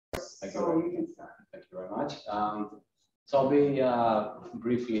Thank you very much. So I'll be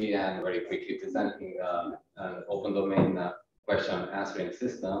briefly and very quickly presenting an open domain question answering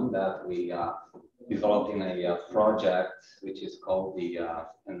system that we developed in a project which is called the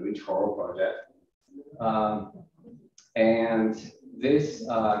Enrich for All project. And this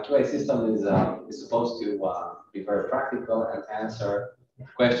QA system is supposed to be very practical and answer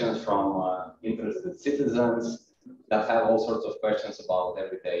questions from interested citizens that have all sorts of questions about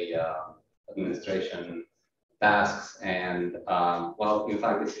everyday administration tasks. And well, in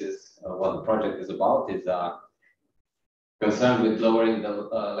fact, this is what the project is about, is concerned with lowering the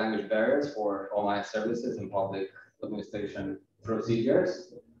language barriers for online services and public administration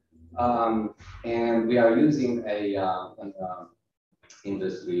procedures. And we are using an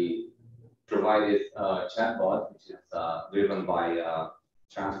industry provided chatbot, which is driven by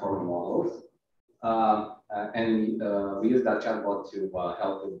transformer models. And we use that chatbot to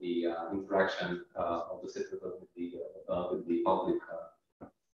help with the interaction of the citizen with the public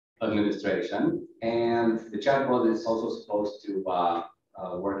administration. And the chatbot is also supposed to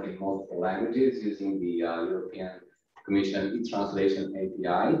work in multiple languages using the European Commission e-translation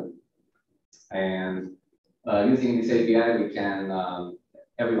API. And using this API, we can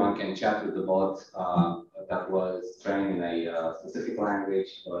everyone can chat with the bot that was trained in a specific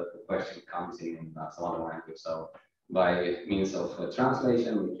language, but the question comes in some other language. So by means of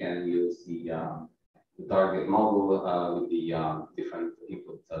translation, we can use the target model with the different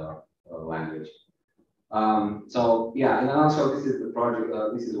input language. So yeah, in a nutshell, this is the project.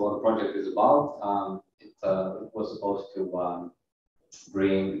 This is what the project is about. It was supposed to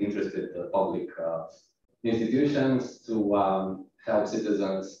bring interested public institutions to help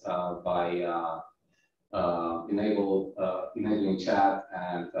citizens by enabling chat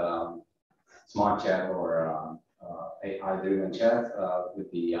and smart chat or AI-driven chat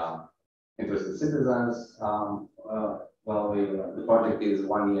with the interested citizens. Well, the project is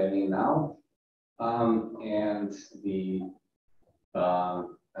 1 year in now, and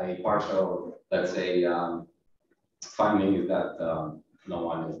a partial, let's say, finding is that no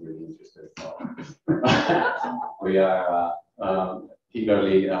one is really interested. So we are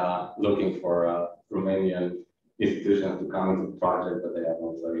eagerly looking for Romanian institutions to come into the project, but they are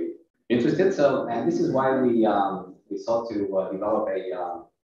not very interested. So, and this is why we sought to develop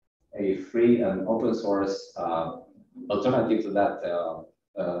a free and open source alternative to that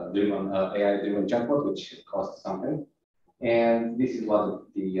AI-driven chatbot, which costs something. And this is what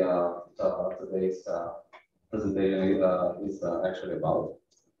the today's presentation is actually about.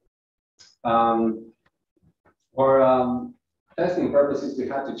 For testing purposes, we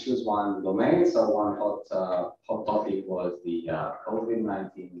had to choose one domain. So one hot topic was the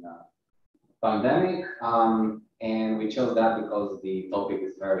COVID-19 pandemic. And we chose that because the topic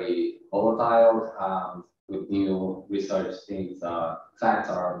is very volatile. With new research, facts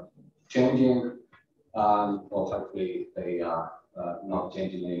are changing. Well, hopefully they are not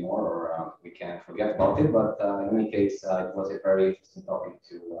changing anymore, or we can forget about it. But in any case, it was a very interesting topic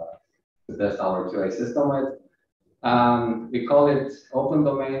to test our QA system with. We call it open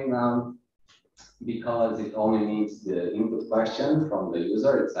domain because it only needs the input question from the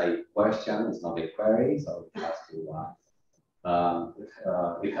user. It's a question, it's not a query, so it has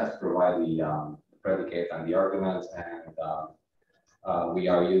to provide the predicate and the arguments, and we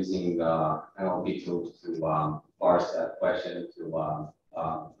are using NLP tools to parse that question into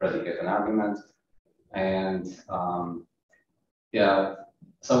predicate and argument. And yeah,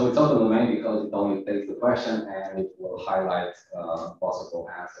 so it's open domain because it only takes the question and it will highlight possible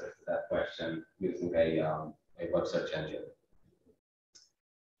answers to that question using a web search engine.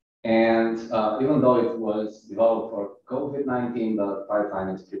 And even though it was developed for COVID-19, the pipeline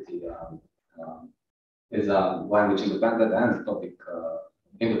is pretty is language independent and topic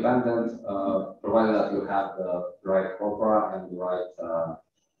independent, provided that you have the right corpora and the right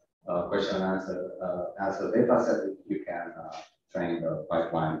question and answer data set. You can train the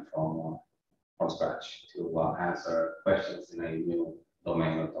pipeline from scratch to answer questions in a new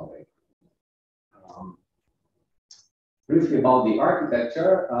domain or topic. Briefly about the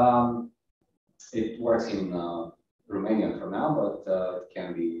architecture, it works in Romanian for now, but it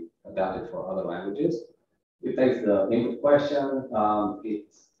can be adapted for other languages. It takes the input question, it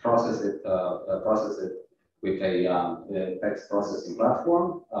processes it with a text processing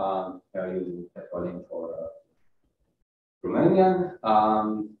platform. We are using Valentine for Romanian.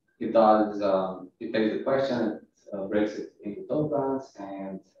 It takes the question, it breaks it into tokens,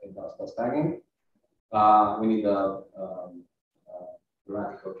 and it does post tagging. We need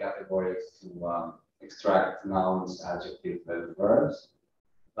grammatical categories to extract nouns, adjectives, and verbs.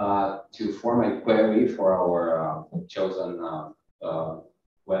 to form a query for our chosen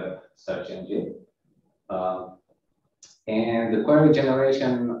web search engine. And the query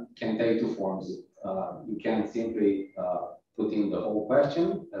generation can take two forms. You can simply put in the whole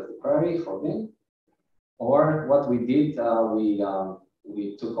question as a query for me, or what we did,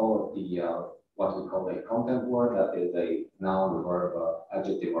 we took all of the what we call a content word, that is a noun, verb,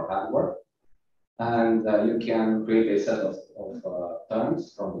 adjective, or adverb, and you can create a set of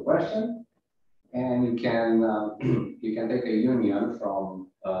terms from the question, and you can you can take a union from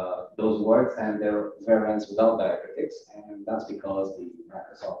those words and their variants without diacritics, and that's because the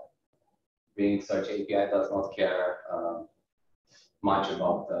Microsoft Bing Search API does not care much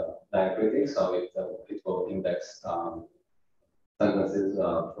about the diacritics, so it will index sentences,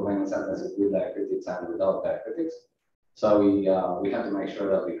 Romanian sentences with diacritics and without diacritics. So we have to make sure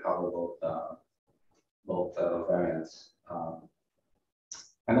that we cover both variants.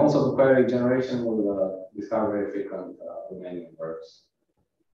 And also the query generation will discover very frequent Romanian verbs.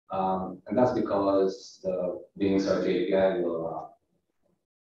 And that's because the Bing Search API will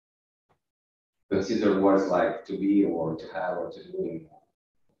consider words like to be or to have or to do in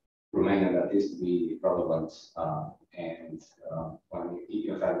Romanian that is to be relevant, and when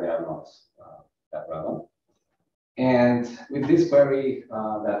in fact they are not that relevant. And with this query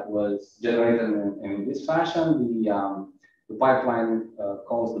that was generated in this fashion, the pipeline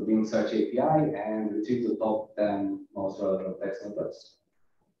calls the Bing Search API and retrieves the top 10 most relevant text snippets.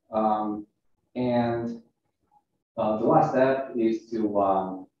 And the last step is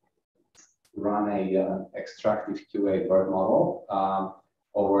to run a extractive QA word model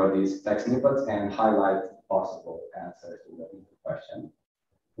over these text snippets and highlight possible answers to the question.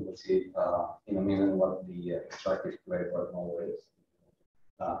 We'll see in a minute what the extractive QA word model is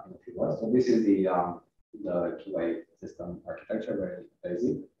in a few words. So this is the QA system architecture, very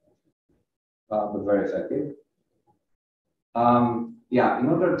basic, but very effective. Yeah, in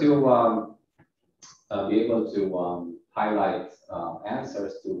order to be able to highlight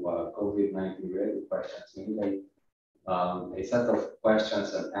answers to COVID-19 related questions, we need a set of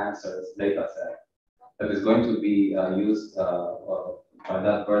questions and answers data set that is going to be used by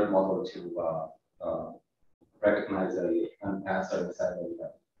that word model to recognize an answer inside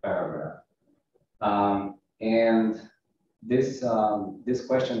a paragraph. And this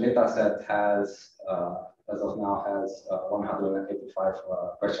question data set has, as of now, has 185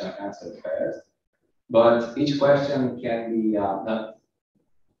 question and answer pairs. But each question can be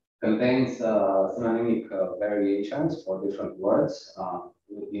contains synonymic variations for different words.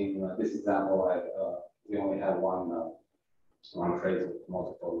 In this example, we only have one phrase with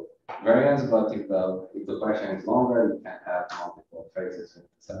multiple variants, but if the question is longer, you can have multiple phrases with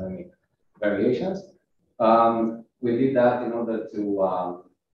synonymic variations. We did that in order to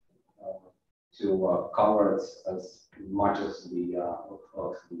cover as much as the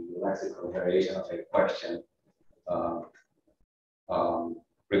of the lexical variation of a question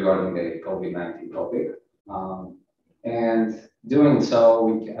regarding the COVID-19 topic. And doing so,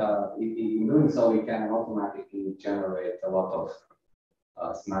 in doing so, we can automatically generate a lot of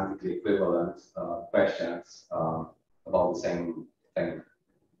semantically equivalent questions about the same thing.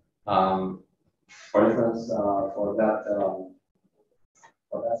 For instance, for that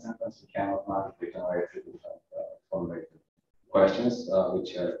sentence, we can automatically generate three different formulated questions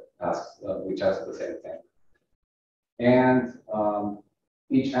which ask the same thing. And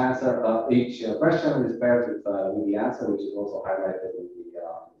each question is paired with the answer, which is also highlighted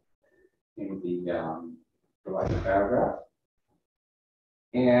in the provided paragraph.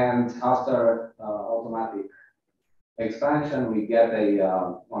 And after automatic expansion, we get a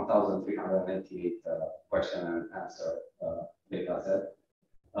 1,388 question and answer data set,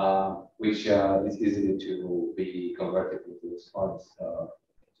 which is easy to be converted into SPARS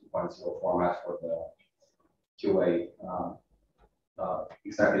 2.0 format for the QA,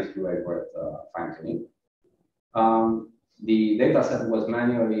 extractive QA word fine-tuning. The data set was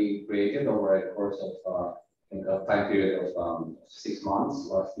manually created over a course of a time period of 6 months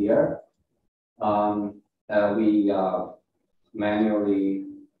last year. We manually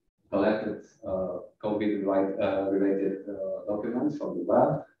collected COVID-related documents from the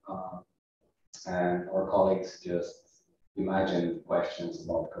web, and our colleagues just imagined questions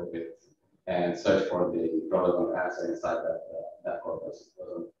about COVID and searched for the relevant answer inside that corpus. It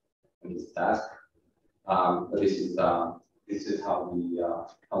wasn't an easy task, but this is how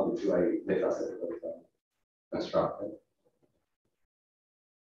the QA data set was constructed.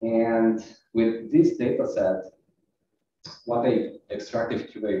 And with this data set, what extractive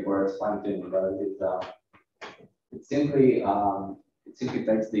QA words fine-tuning does is it simply it simply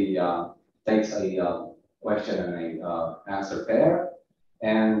takes a question and a answer pair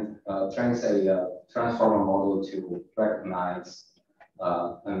and trains a transformer model to recognize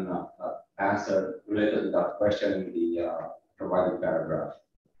an answer related to that question in the provided paragraph.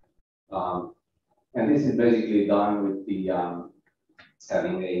 And this is basically done with the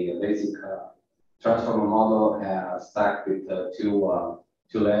having a basic transformer model stacked with two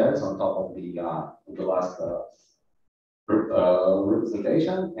layers on top of the last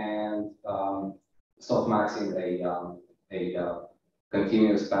representation and softmaxing a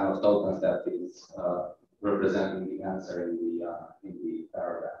continuous span of tokens that is representing the answer in the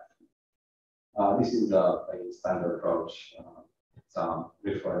paragraph. This is a standard approach. It's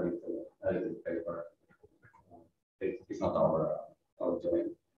referred into a paper. It's not our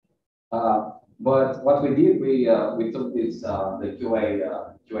doing. But what we did, we took this the QA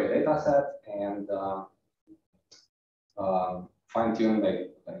data set and fine-tuned a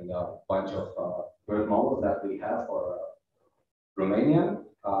bunch of word models that we have for Romanian.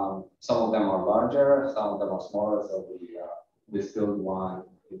 Some of them are larger, some of them are smaller. So we distilled one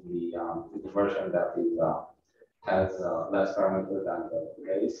in the version that is has less parameters than the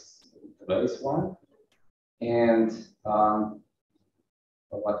base one. And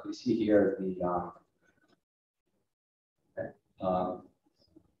what we see here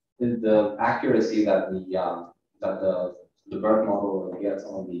is the accuracy that the BERT model gets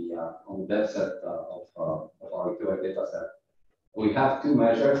on the depth set of our QA data set. We have two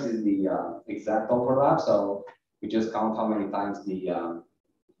measures in the exact overlap, so we just count how many times the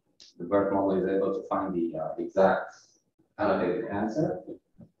BERT model is able to find the exact annotated answer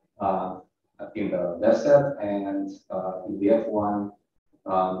in the depth set, and in the F1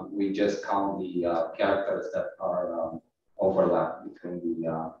 we just count the characters that are overlap between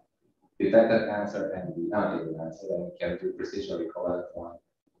the detected answer and the annotated answer, and we can do precision recall at F1.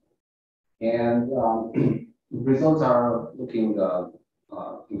 And results are looking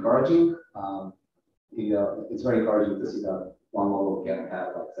encouraging. It's very encouraging to see that one model can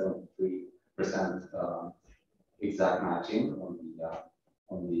have like 73% exact matching on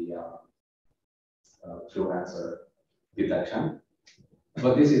the true answer detection.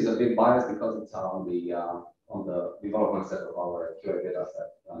 But this is a bit biased because it's on the development set of our QA data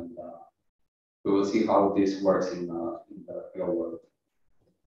set, and we will see how this works in the real world.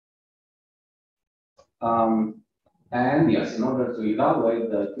 And yes, in order to evaluate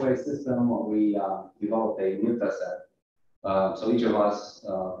the QA system, we developed a new test set. So each of us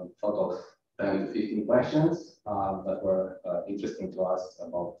thought of 10 to 15 questions that were interesting to us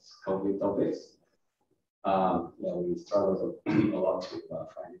about COVID topics. We struggled a lot to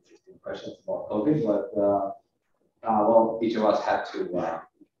find interesting questions about COVID, but well, each of us had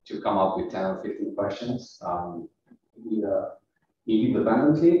to come up with 10 or 15 questions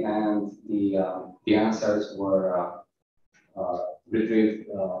independently, and the answers were retrieved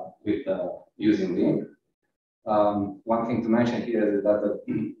with using Bing. One thing to mention here is that the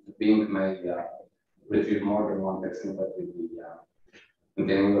Bing may retrieve more than one text input with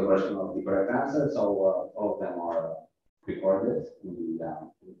containing the version of the correct answer, so all of them are recorded in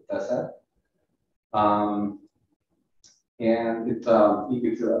the test set. And it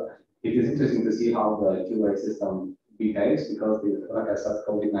is interesting to see how the QA system behaves, because, like I said,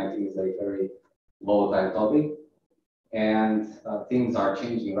 COVID-19 is a very volatile topic, and things are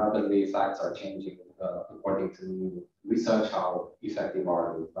changing rapidly. Facts are changing according to new research. How effective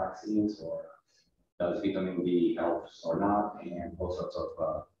are the vaccines, or does vitamin D help or not, and all sorts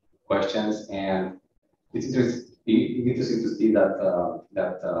of questions. And it's interesting to see that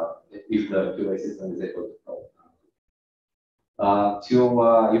if the QA system is able to cope. To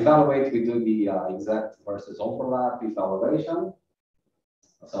evaluate, we do the exact versus overlap evaluation.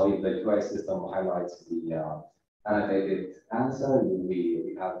 So if the QA system highlights the annotated answer,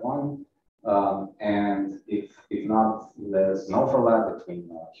 we have one. And if not, there's an overlap between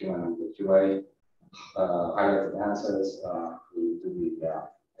human and the QA highlighted answers, we do the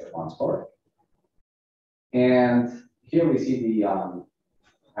F1 score. And here we see the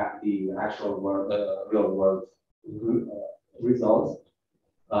actual real world results.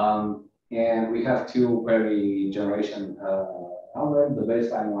 And we have two query generation algorithms. The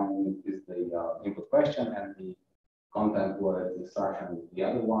baseline one is the input question, and the content word extraction is the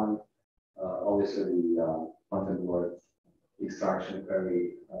other one. Obviously, the content word extraction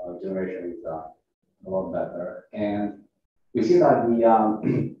query generation is a lot better. And we see that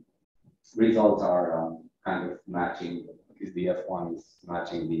the results are kind of matching, because the F1 is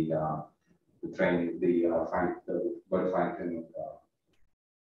matching the training, the word fine tuning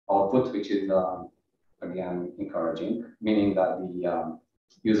output, which is again, encouraging, meaning that the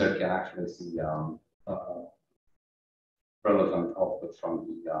user can actually see relevant output from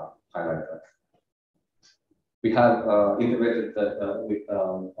the highlighter. We have integrated with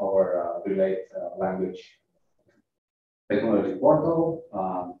our Relate language technology portal.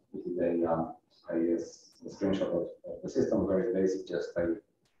 This is a screenshot of the system, very basic, just a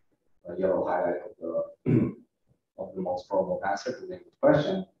yellow highlight of the most probable answer to the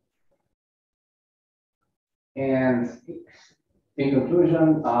question. And in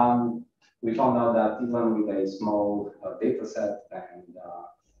conclusion, we found out that even with a small data set and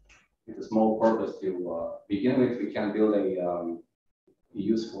with a small purpose to begin with, we can build a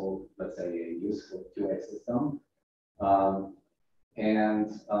useful, let's say, a useful QA system.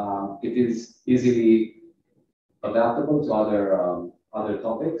 It is easily adaptable to other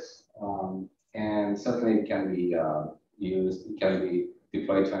topics, and certainly it can be used. It can be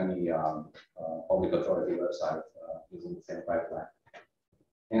deployed to any public authority website using the same pipeline.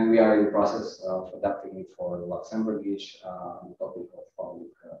 And we are in the process of adapting it for Luxembourgish on the topic of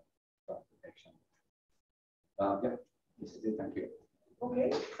public protection. Yeah, this is it. Thank you.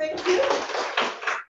 Okay, thank you.